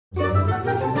So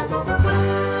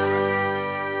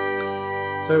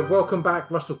welcome back,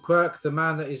 Russell Quirk, the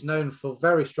man that is known for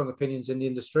very strong opinions in the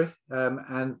industry.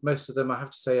 And most of them, I have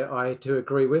to say, I do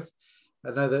agree with.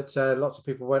 I know that lots of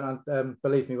people won't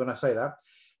believe me when I say that.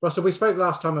 Russell, we spoke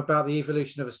last time about the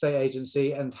evolution of a state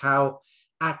agency and how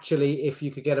actually, if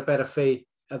you could get a better fee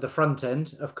at the front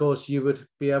end, of course, you would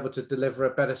be able to deliver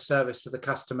a better service to the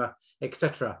customer,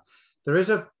 etc. There is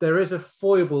a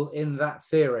foible in that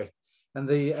theory.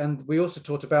 And we also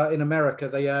talked about in America,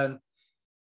 they earn,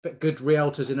 but good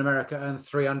realtors in America earn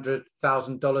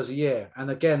 $300,000 a year.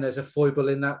 And again, there's a foible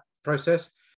in that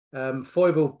process.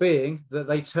 Foible being that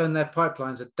they turn their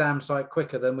pipelines a damn sight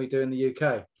quicker than we do in the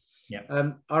UK.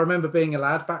 Yeah. I remember being a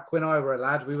lad, back when I were a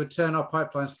lad, we would turn our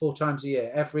pipelines 4 times a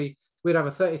year. We'd have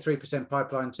a 33%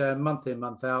 pipeline turn, month in,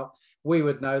 month out. We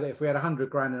would know that if we had 100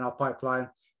 grand in our pipeline,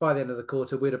 by the end of the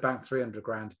quarter, we'd have banked 300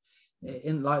 grand. It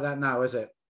isn't like that now, is it?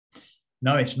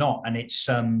 No, it's not. And it's,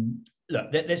 look,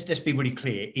 let's be really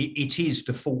clear. It is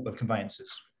the fault of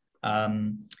conveyancers.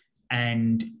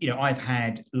 And, you know, I've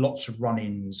had lots of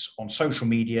run-ins on social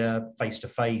media,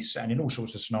 face-to-face, and in all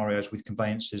sorts of scenarios with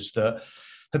conveyancers that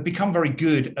have become very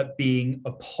good at being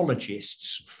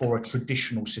apologists for a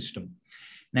traditional system.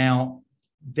 Now,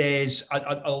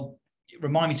 I'll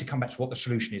remind me to come back to what the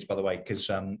solution is, by the way, because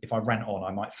if I rant on,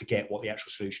 I might forget what the actual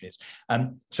solution is.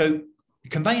 So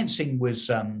conveyancing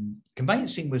was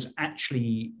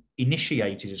actually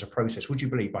initiated as a process, would you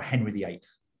believe, by Henry VIII.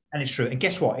 And it's true. And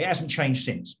guess what? It hasn't changed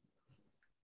since.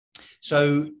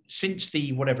 So since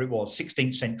the, whatever it was,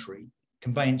 16th century,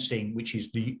 conveyancing, which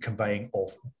is the conveying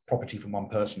of property from one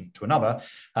person to another,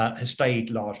 has stayed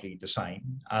largely the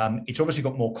same. It's obviously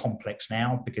got more complex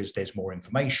now because there's more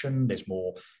information, there's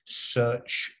more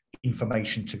search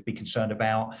information to be concerned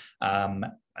about.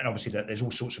 And obviously there's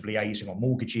all sorts of liaising on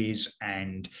mortgages,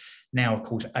 and now, of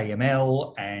course,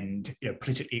 AML and, you know,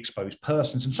 politically exposed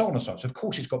persons and so on and so on. So, of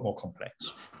course, it's got more complex.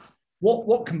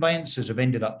 What conveyancers have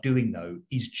ended up doing, though,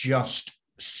 is just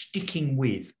sticking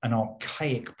with an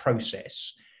archaic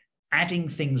process, adding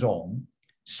things on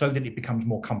so that it becomes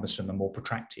more cumbersome and more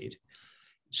protracted,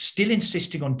 still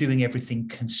insisting on doing everything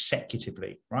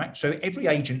consecutively, right? So every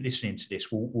agent listening to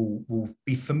this will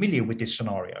be familiar with this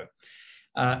scenario.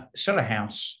 Sell a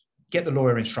house, get the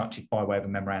lawyer instructed by way of a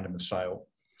memorandum of sale.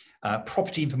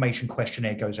 Property information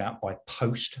questionnaire goes out by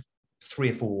post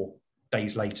 3 or 4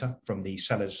 days later from the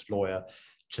seller's lawyer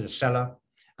to the seller.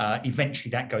 Eventually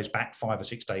that goes back 5 or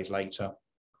 6 days later.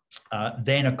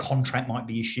 Then a contract might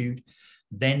be issued.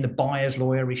 Then the buyer's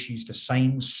lawyer issues the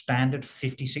same standard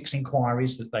 56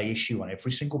 inquiries that they issue on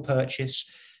every single purchase.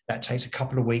 That takes a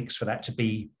couple of weeks for that to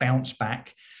be bounced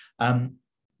back. In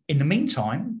the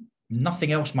meantime,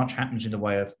 nothing else much happens in the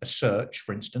way of a search,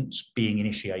 for instance, being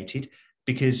initiated,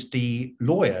 because the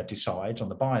lawyer decides on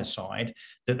the buyer's side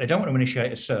that they don't want to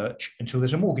initiate a search until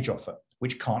there's a mortgage offer,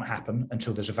 which can't happen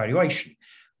until there's a valuation,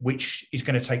 which is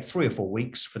going to take 3 or 4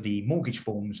 weeks for the mortgage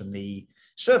forms and the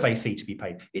survey fee to be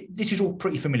paid. This is all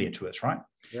pretty familiar to us, right?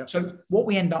 Yep. So what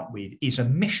we end up with is a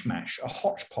mishmash, a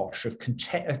hodgepodge of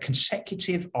a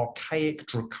consecutive, archaic,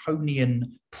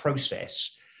 draconian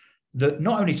process that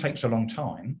not only takes a long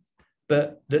time,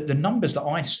 but the numbers that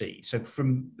I see, so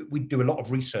we do a lot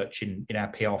of research in our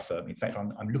PR firm. In fact,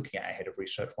 I'm looking at a head of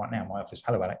research right now in my office.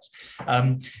 Hello, Alex.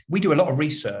 We do a lot of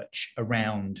research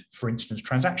around, for instance,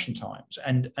 transaction times.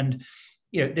 And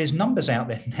you know, there's numbers out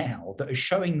there now that are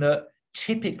showing that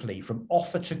typically from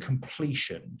offer to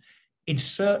completion in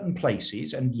certain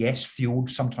places, and yes, fueled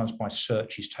sometimes by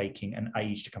searches taking an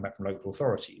age to come back from local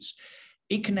authorities,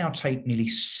 it can now take nearly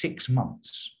 6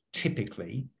 months,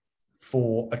 typically,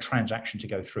 for a transaction to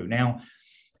go through. Now,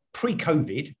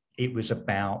 pre-COVID, it was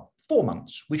about 4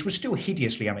 months, which was still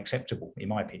hideously unacceptable, in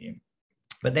my opinion.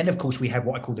 But then, of course, we had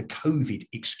what I call the COVID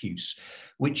excuse,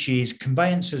 which is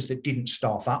conveyancers that didn't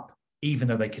staff up, even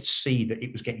though they could see that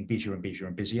it was getting busier and busier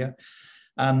and busier.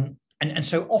 And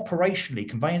so operationally,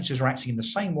 conveyancers are acting in the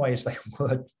same way as they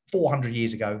were 400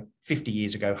 years ago, 50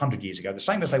 years ago, 100 years ago, the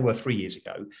same as they were 3 years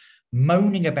ago,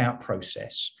 moaning about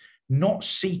process, not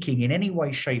seeking in any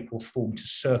way, shape or form to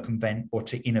circumvent or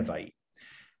to innovate,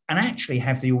 and actually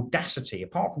have the audacity,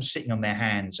 apart from sitting on their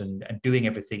hands and doing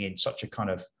everything in such a kind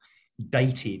of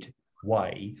dated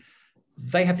way,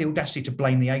 they have the audacity to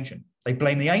blame the agent. They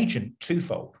blame the agent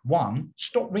twofold. One,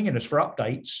 stop ringing us for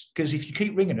updates, because if you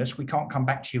keep ringing us, we can't come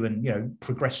back to you and, you know,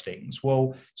 progress things.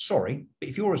 Well, sorry, but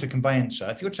if you're as a conveyancer,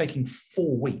 if you're taking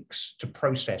 4 weeks to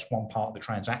process one part of the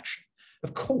transaction,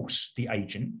 of course, the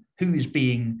agent, who is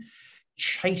being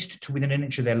chased to within an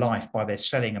inch of their life by their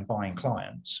selling and buying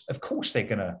clients, of course, they're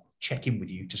going to check in with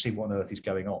you to see what on earth is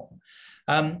going on.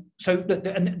 So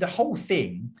the whole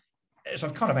thing, as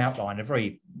I've kind of outlined in a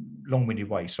very long-winded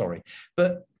way, sorry,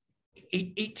 but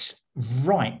it's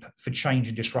ripe for change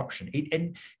and disruption.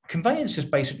 And conveyancers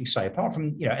basically say, apart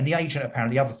from, and the agent,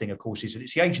 apparently the other thing, of course, is that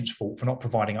it's the agent's fault for not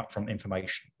providing upfront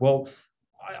information. Well,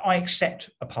 I accept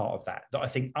a part of that I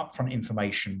think upfront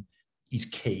information is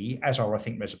key, as are, I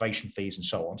think, reservation fees and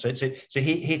so on. So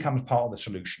here comes part of the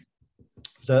solution.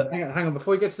 Hang on,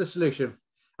 before we get to the solution,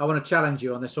 I want to challenge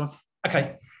you on this one.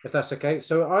 Okay. If that's okay.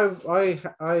 So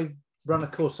I run a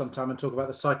course sometime and talk about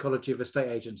the psychology of estate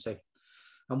agency.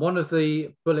 And one of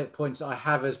the bullet points I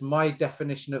have as my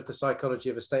definition of the psychology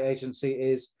of estate agency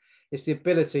is the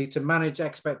ability to manage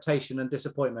expectation and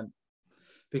disappointment.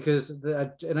 Because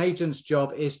an agent's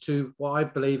job is to, what I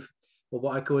believe, or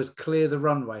what I call is clear the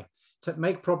runway, to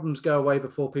make problems go away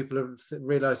before people have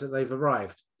realised that they've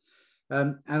arrived.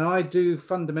 And I do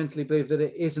fundamentally believe that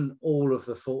it isn't all of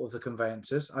the fault of the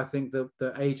conveyancers. I think that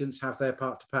the agents have their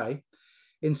part to play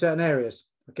in certain areas.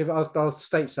 I'll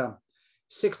state some.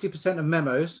 60%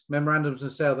 of memorandums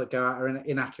of sale that go out are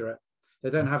inaccurate. They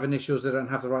don't have initials, they don't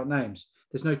have the right names.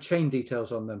 There's no chain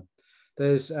details on them.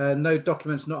 There's no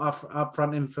documents, not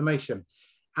upfront information.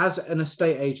 As an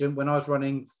estate agent, when I was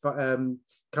running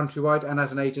countrywide and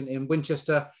as an agent in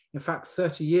Winchester, in fact,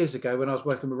 30 years ago, when I was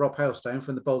working with Rob Hailstone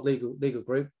from the Bold Legal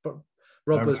Group,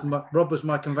 Rob was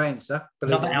my conveyancer.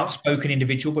 Another outspoken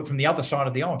individual, but from the other side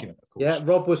of the argument, of course. Yeah,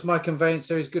 Rob was my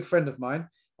conveyancer. He's a good friend of mine.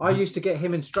 I used to get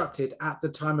him instructed at the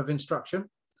time of instruction.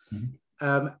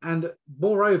 Mm-hmm. And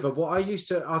moreover, what I used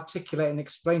to articulate and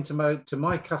explain to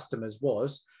my customers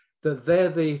was that they're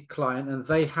the client and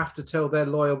they have to tell their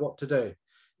lawyer what to do.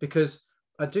 Because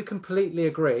I do completely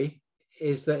agree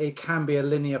is that it can be a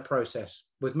linear process.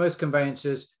 With most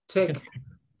conveyancers, tick,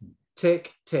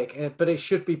 tick, tick, but it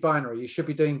should be binary. You should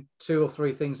be doing 2 or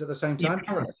 3 things at the same time.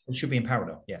 It should be in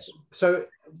parallel, yes. So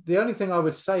the only thing I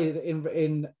would say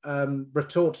in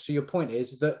retort to your point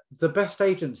is that the best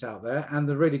agents out there and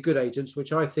the really good agents,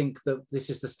 which I think that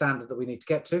this is the standard that we need to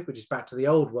get to, which is back to the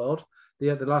old world,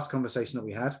 the last conversation that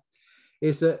we had,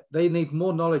 is that they need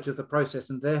more knowledge of the process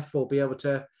and therefore be able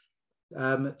to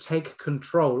take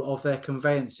control of their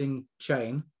conveyancing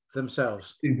chain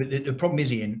themselves. But the problem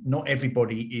is, Ian, not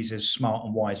everybody is as smart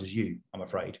and wise as you, I'm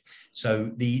afraid.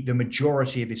 So the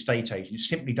majority of estate agents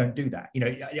simply don't do that.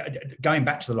 Going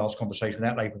back to the last conversation,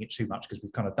 without labelling it too much, because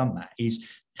we've kind of done that, is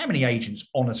how many agents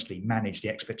honestly manage the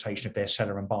expectation of their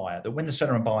seller and buyer, that when the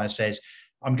seller and buyer says,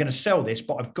 I'm going to sell this,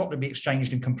 but I've got to be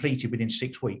exchanged and completed within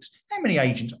 6 weeks. How many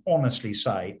agents honestly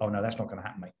say, oh no, that's not going to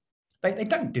happen, mate? They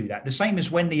don't do that. The same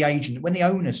as when the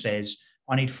owner says,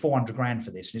 I need 400 grand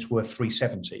for this and it's worth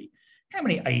 370. How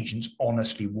many agents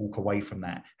honestly walk away from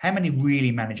that? How many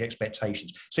really manage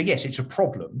expectations? So yes, it's a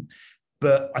problem,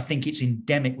 but I think it's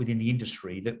endemic within the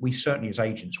industry that we certainly as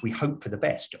agents, we hope for the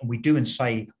best and we do and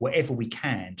say whatever we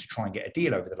can to try and get a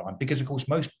deal over the line, because of course,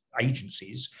 most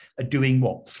agencies are doing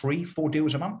 3-4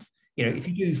 deals a month. If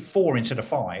you do 4 instead of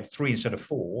 5, 3 instead of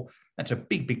 4, that's a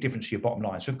big, big difference to your bottom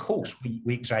line. So of course we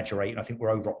exaggerate, and I think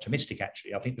we're over optimistic.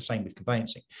 Actually, I think the same with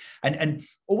conveyancing, and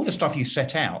all the stuff you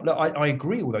set out. Look, I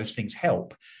agree, all those things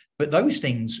help, but those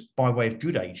things, by way of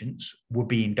good agents, were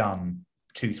being done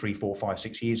 2, 3, 4, 5,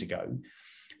 6 years ago,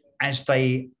 as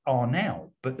they are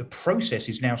now. But the process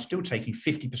is now still taking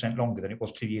 50% longer than it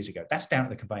was 2 years ago. That's down to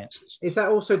the conveyancers. Is that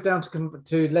also down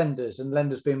to lenders and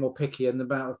lenders being more picky and the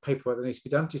amount of paperwork that needs to be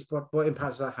done? Just what impact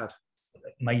has that had?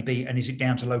 Maybe. And is it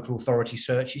down to local authority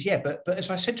searches? Yeah, but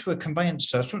as I said to a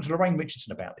conveyancer, I was talking to Lorraine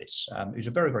Richardson about this, who's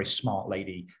a very, very smart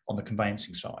lady on the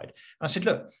conveyancing side. And I said,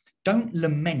 look, don't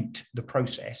lament the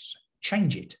process,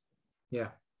 change it. Yeah.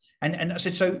 And I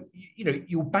said, so,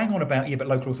 you'll bang on about, but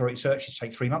local authority searches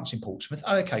take 3 months in Portsmouth.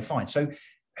 Oh, okay, fine. So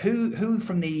who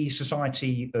from the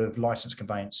Society of Licensed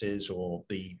Conveyancers or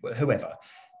whoever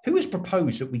has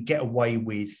proposed that we get away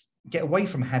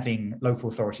from having local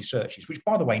authority searches, which,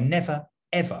 by the way, never,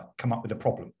 ever come up with a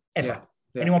problem, ever. Yeah,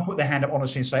 yeah. Anyone put their hand up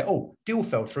honestly and say, oh, deal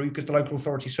fell through because the local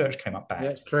authority search came up bad? Yeah,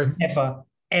 it's true. Never,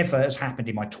 ever has happened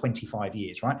in my 25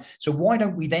 years, right? So why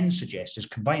don't we then suggest as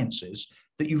conveyancers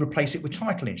that you replace it with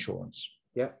title insurance?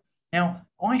 Yeah. Now,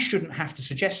 I shouldn't have to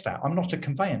suggest that. I'm not a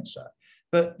conveyancer.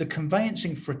 But the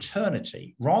conveyancing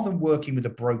fraternity, rather than working with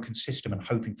a broken system and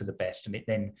hoping for the best and it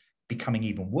then becoming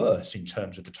even worse in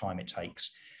terms of the time it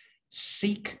takes,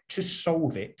 seek to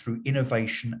solve it through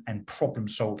innovation and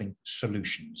problem-solving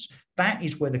solutions. That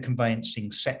is where the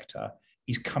conveyancing sector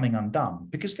is coming undone,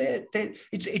 because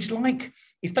it's like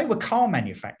if they were car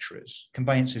manufacturers,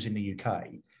 conveyancers in the UK,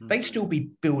 they'd still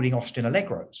be building Austin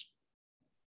Allegros.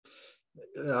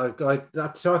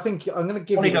 So I think I'm going to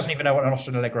give Holly you. doesn't even know what an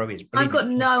Oscar Allegro is. I've got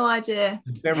no idea.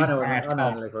 Very I know bad an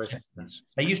Allegro is.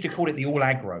 They used to call it the All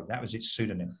Aggro. That was its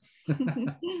pseudonym.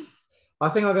 I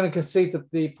think I'm going to concede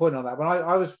the point on that. When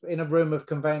I was in a room of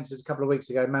conveyancers a couple of weeks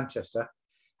ago in Manchester,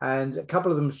 and a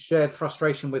couple of them shared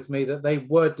frustration with me that they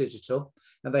were digital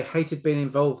and they hated being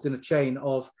involved in a chain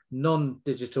of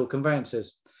non-digital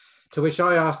conveyancers. To which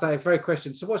I asked that very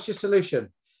question. So what's your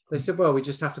solution? They said, well, we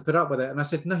just have to put up with it. And I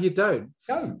said, no, you don't.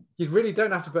 No. You really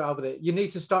don't have to put up with it. You need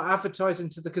to start advertising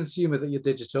to the consumer that you're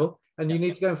digital, and you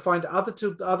need to go and find other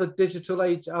digital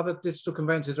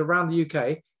conveyancers around the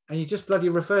UK, and you just bloody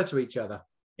refer to each other.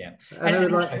 Yeah. And they're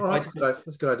like, well, that's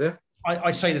a good idea.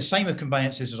 I say the same of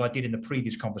conveyancers as I did in the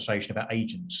previous conversation about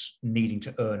agents needing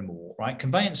to earn more, right?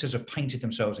 Conveyancers have painted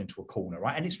themselves into a corner,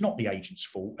 right? And it's not the agent's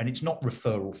fault, and it's not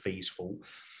referral fees' fault.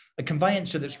 A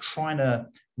conveyancer that's trying to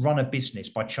run a business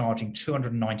by charging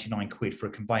 299 quid for a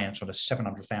conveyance on a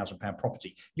 £700,000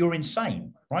 property, you're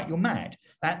insane, right? You're mad.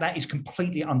 That is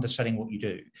completely underselling what you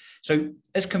do. So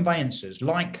as conveyancers,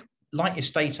 like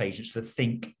estate agents that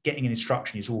think getting an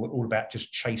instruction is all about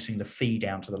just chasing the fee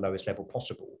down to the lowest level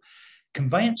possible,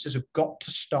 conveyancers have got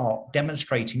to start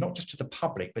demonstrating, not just to the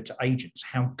public, but to agents,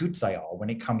 how good they are when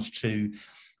it comes to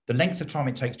the length of time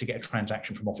it takes to get a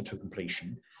transaction from offer to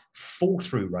completion, fall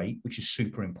through rate, which is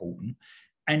super important,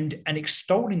 and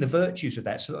extolling the virtues of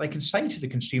that so that they can say to the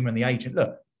consumer and the agent,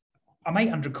 look, I'm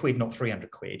 800 quid, not 300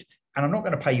 quid, and I'm not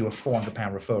going to pay you a £400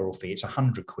 referral fee, it's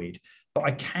 100 quid, but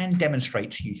I can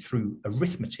demonstrate to you through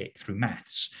arithmetic, through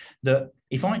maths, that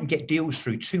if I can get deals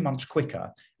through 2 months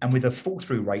quicker and with a fall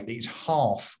through rate that is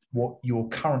half what you're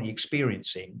currently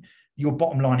experiencing, your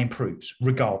bottom line improves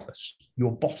regardless.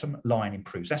 Your bottom line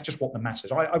improves. That's just what the maths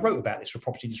is. I wrote about this for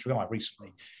Property Industry Eye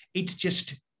recently. It's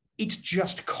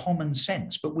just common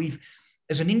sense. But we've,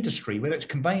 as an industry, whether it's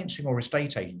conveyancing or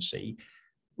estate agency,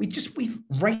 we've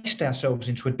raced ourselves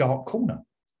into a dark corner,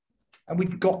 and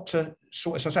we've got to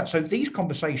sort ourselves out. So these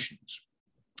conversations,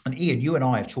 and Iain, you and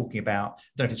I are talking about, I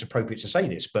don't know if it's appropriate to say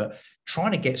this, but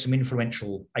trying to get some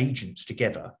influential agents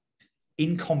together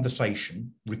in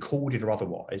conversation, recorded or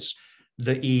otherwise,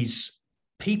 that is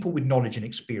people with knowledge and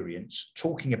experience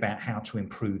talking about how to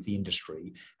improve the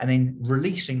industry, and then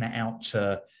releasing that out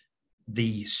to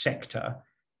the sector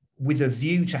with a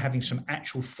view to having some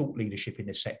actual thought leadership in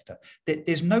this sector.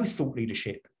 There's no thought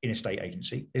leadership in estate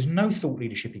agency. There's no thought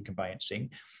leadership in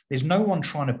conveyancing. There's no one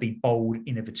trying to be bold,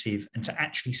 innovative, and to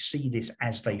actually see this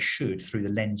as they should through the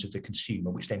lens of the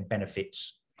consumer, which then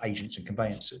benefits agents and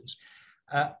conveyancers.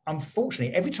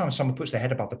 Unfortunately, every time someone puts their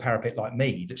head above the parapet like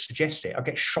me that suggests it, I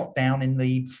get shot down in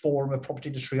the forum of Property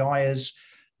Industry Eye as,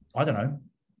 I don't know,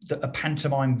 a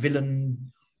pantomime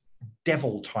villain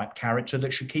devil type character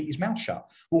that should keep his mouth shut.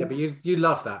 Well, yeah, but you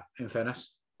love that, in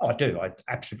fairness. Oh, I do. I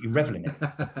absolutely revel in it.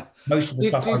 Most of the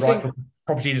stuff I write for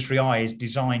Property Industry Eye is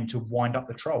designed to wind up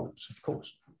the trolls, of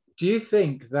course. Do you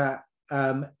think that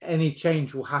any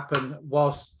change will happen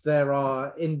whilst there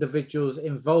are individuals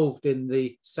involved in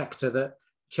the sector that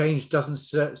change doesn't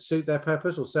suit their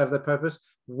purpose or serve their purpose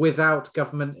without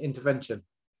government intervention?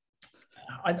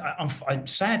 I'm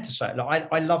sad to say, like,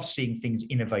 I love seeing things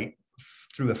innovate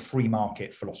through a free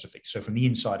market philosophy. So from the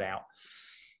inside out,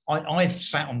 I've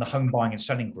sat on the home buying and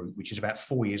selling group, which is about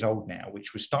 4 years old now,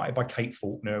 which was started by Kate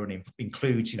Faulkner and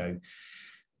includes,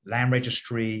 Land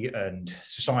Registry and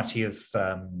Society of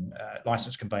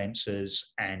Licensed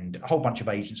Conveyancers and a whole bunch of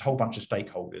agents, a whole bunch of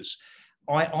stakeholders.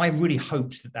 I really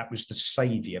hoped that was the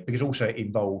saviour, because also it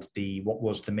involved what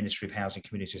was the Ministry of Housing,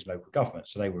 Communities and Local Government,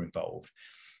 so they were involved.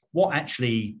 What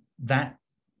actually that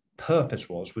purpose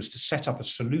was to set up a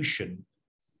solution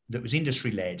that was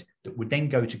industry-led, that would then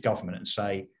go to government and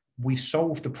say, we've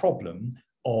solved the problem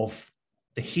of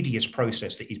the hideous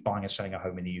process that is buying and selling a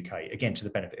home in the UK, again, to the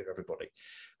benefit of everybody.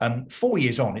 4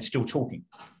 years on, it's still talking.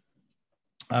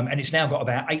 And it's now got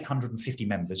about 850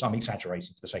 members. I'm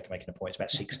exaggerating for the sake of making a point, it's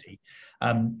about 60.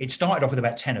 It started off with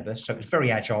about 10 of us, so it was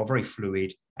very agile, very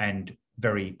fluid, and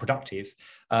very productive.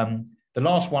 The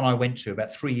last one I went to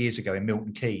about 3 years ago in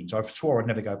Milton Keynes, I swore I'd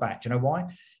never go back. Do you know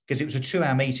why? Because it was a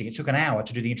 2-hour meeting. It took an hour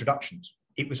to do the introductions.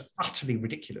 It was utterly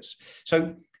ridiculous.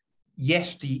 So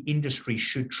yes, the industry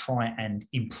should try and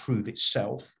improve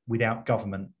itself without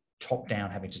government top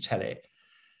down having to tell it.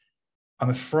 I'm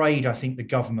afraid I think the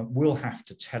government will have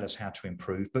to tell us how to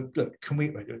improve. But look, can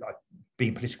we,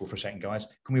 being political for a second, guys,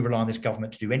 can we rely on this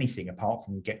government to do anything apart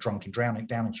from get drunk in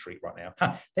Downing Street right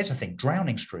now? There's a thing,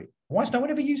 Drowning Street. Why has no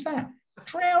one ever used that?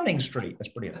 Drowning Street. That's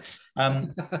brilliant.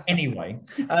 Anyway.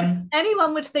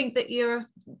 Anyone would think that you're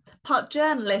part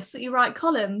journalist, that you write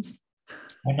columns.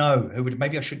 I know. Who would?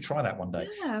 Maybe I should try that one day.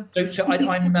 Yeah. So I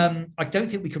don't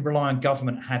think we can rely on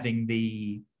government having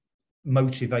the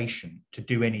motivation to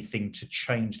do anything to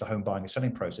change the home buying and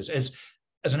selling process.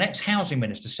 As an ex-housing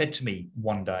minister said to me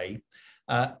one day,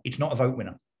 it's not a vote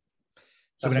winner.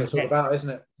 So That's what it's all about, isn't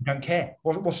it? We don't care.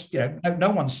 No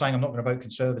one's saying I'm not going to vote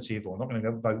Conservative or I'm not going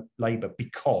to go vote Labour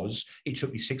because it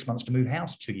took me 6 months to move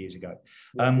house 2 years ago.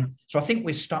 Yeah. So I think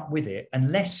we're stuck with it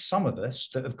unless some of us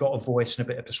that have got a voice and a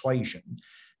bit of persuasion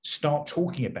start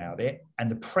talking about it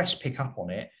and the press pick up on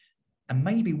it, and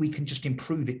maybe we can just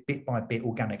improve it bit by bit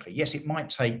organically. Yes, it might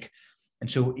take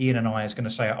until Iain and I is going to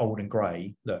say are old and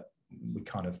grey. Look, we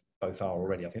kind of both are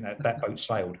already. I think that boat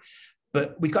sailed.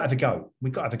 But we've got to have a go.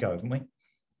 We've got to have a go, haven't we?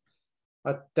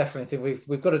 I definitely think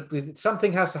we've got to,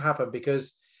 something has to happen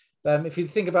because if you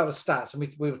think about the stats,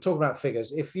 and we were talking about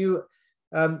figures, if you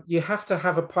have to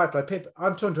have a pipeline.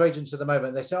 I'm talking to agents at the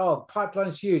moment. They say, "Oh, the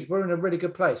pipeline's huge. We're in a really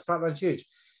good place. Pipeline's huge,"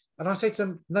 and I say to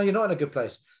them, "No, you're not in a good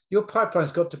place. Your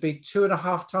pipeline's got to be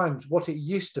 2.5 times what it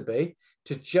used to be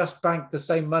to just bank the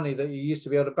same money that you used to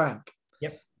be able to bank."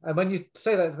 Yep. And when you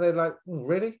say that, they're like, "Oh,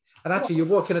 really?" And actually, you're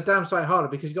working a damn sight harder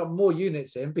because you've got more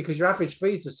units in, because your average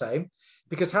fee is the same,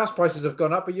 because house prices have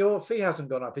gone up, but your fee hasn't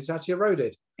gone up. It's actually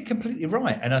eroded. You're completely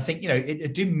right. And I think,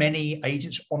 do many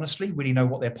agents honestly really know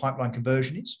what their pipeline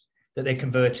conversion is? That they're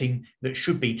converting, that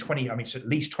should be 20, I mean, it's at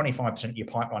least 25% of your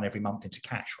pipeline every month into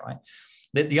cash, right?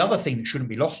 The other thing that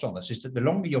shouldn't be lost on us is that the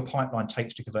longer your pipeline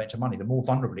takes to convert into money, the more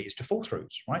vulnerable it is to fall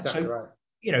throughs, right? Exactly so, right.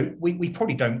 We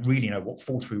probably don't really know what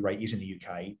fall through rate is in the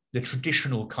UK. The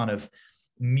traditional kind of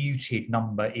muted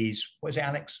number is, what is it,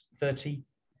 Alex? 33%.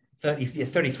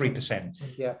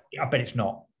 Yeah. I bet it's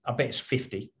not. I bet it's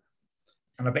 50.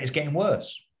 And I bet it's getting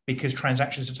worse because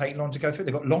transactions are taking longer to go through.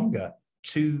 They've got longer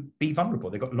to be vulnerable.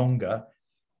 They've got longer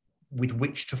with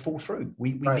which to fall through.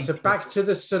 Right. So back to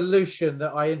the solution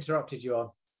that I interrupted you on.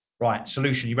 Right.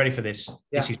 Solution. You ready for this?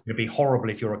 Yeah. This is going to be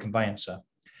horrible if you're a conveyancer.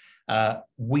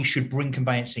 We should bring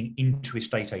conveyancing into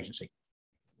estate agency.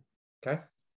 Okay.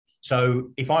 So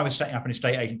if I was setting up an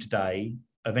estate agent today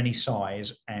of any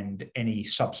size and any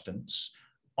substance,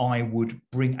 I would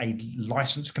bring a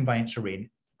licensed conveyancer in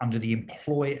under the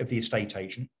employ of the estate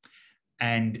agent.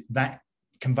 And that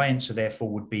conveyancer,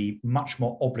 therefore, would be much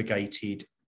more obligated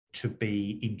to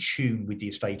be in tune with the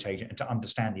estate agent and to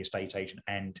understand the estate agent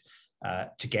and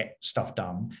to get stuff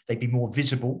done. They'd be more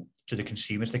visible to the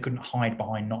consumers. They couldn't hide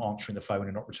behind not answering the phone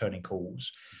and not returning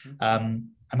calls. Mm-hmm.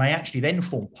 And they actually then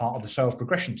form part of the sales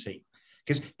progression team.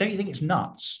 Because don't you think it's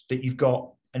nuts that you've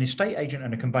got an estate agent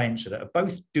and a conveyancer that are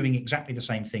both doing exactly the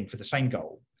same thing for the same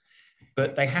goal,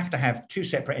 but they have to have two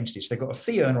separate entities. They've got a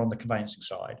fee earner on the conveyancing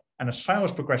side and a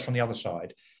sales progressor on the other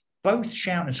side, both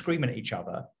shouting and screaming at each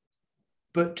other,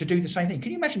 but to do the same thing.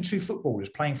 Can you imagine two footballers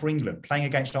playing for England, playing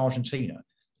against Argentina?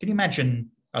 Can you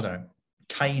imagine, I don't know,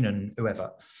 Kane and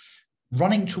whoever,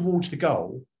 running towards the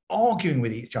goal, arguing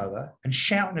with each other and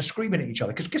shouting and screaming at each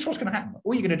other? Because guess what's going to happen?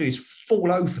 All you're going to do is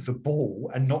fall over the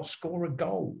ball and not score a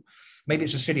goal. Maybe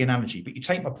it's a silly analogy, but you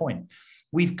take my point.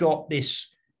 We've got this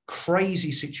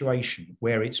crazy situation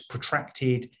where it's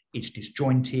protracted, it's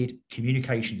disjointed,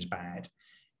 communication's bad.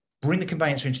 Bring the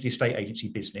conveyancer into the estate agency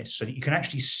business so that you can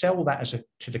actually sell that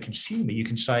to the consumer. You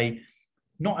can say,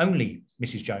 not only,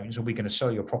 Mrs. Jones, are we going to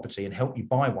sell your property and help you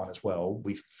buy one as well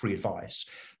with free advice,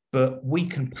 but we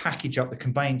can package up the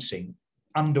conveyancing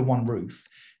under one roof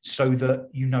so that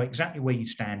you know exactly where you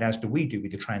stand, as do we do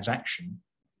with the transaction,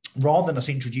 rather than us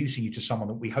introducing you to someone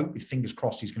that we hope with fingers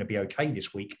crossed is going to be okay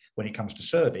this week when it comes to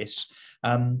service,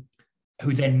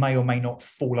 who then may or may not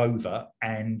fall over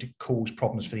and cause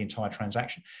problems for the entire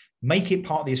transaction. Make it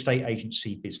part of the estate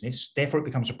agency business. Therefore, it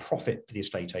becomes a profit for the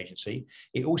estate agency.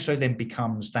 It also then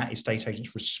becomes that estate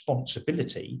agent's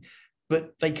responsibility,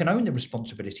 but they can own the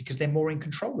responsibility because they're more in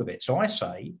control of it. So I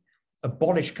say,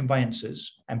 abolish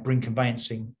conveyancers and bring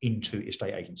conveyancing into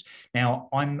estate agents. Now,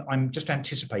 I'm just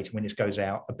anticipating when this goes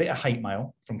out, a bit of hate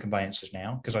mail from conveyancers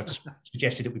now, because I just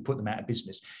suggested that we put them out of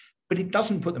business. But it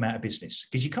doesn't put them out of business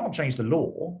because you can't change the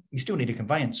law. You still need a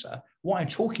conveyancer. What I'm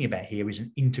talking about here is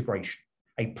an integration,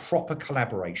 a proper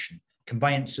collaboration,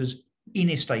 conveyancers in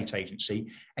estate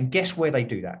agency. And guess where they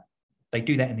do that? They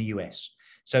do that in the US.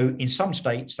 So in some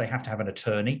states, they have to have an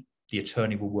attorney. The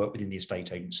attorney will work within the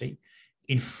estate agency.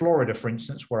 In Florida, for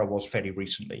instance, where I was fairly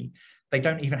recently, they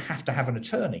don't even have to have an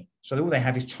attorney. So all they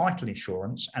have is title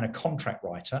insurance and a contract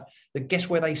writer that, guess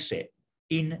where they sit?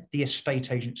 In the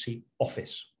estate agency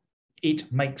office.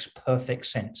 It makes perfect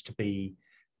sense to be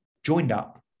joined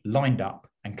up, lined up,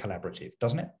 and collaborative,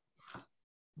 doesn't it?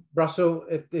 Russell,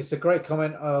 it's a great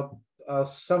comment. I'll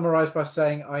summarize by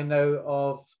saying I know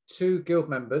of 2 guild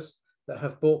members that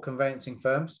have bought conveyancing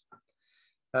firms.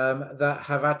 that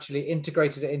have actually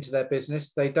integrated it into their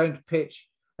business. They don't pitch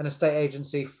an estate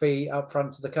agency fee up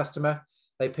front to the customer.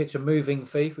 They pitch a moving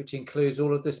fee, which includes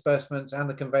all of the disbursements and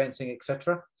the conveyancing,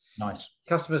 etc. Nice.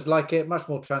 Customers like it, much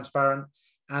more transparent,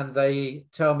 and they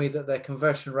tell me that their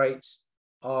conversion rates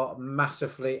are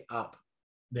massively up.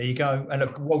 There you go. And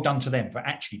look, well done to them for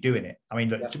actually doing it. I mean,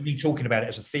 look, to me talking about it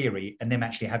as a theory and them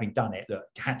actually having done it, look,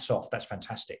 hats off. That's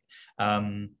fantastic.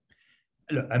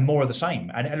 Look, and more of the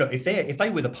same. And look, if they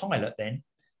were the pilot, then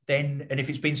and if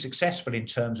it's been successful in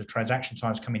terms of transaction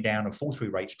times coming down and fall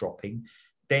through rates dropping,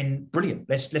 then brilliant.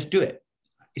 Let's do it.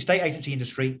 Estate agency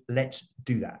industry, let's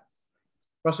do that.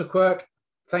 Russell Quirk,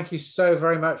 thank you so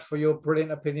very much for your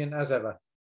brilliant opinion as ever.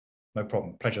 No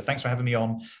problem. Pleasure. Thanks for having me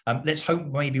on. Let's hope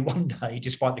maybe one day,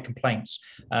 despite the complaints,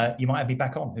 you might have me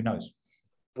back on. Who knows?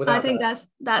 I think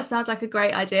that sounds like a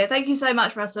great idea. Thank you so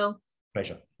much, Russell.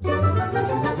 Pleasure.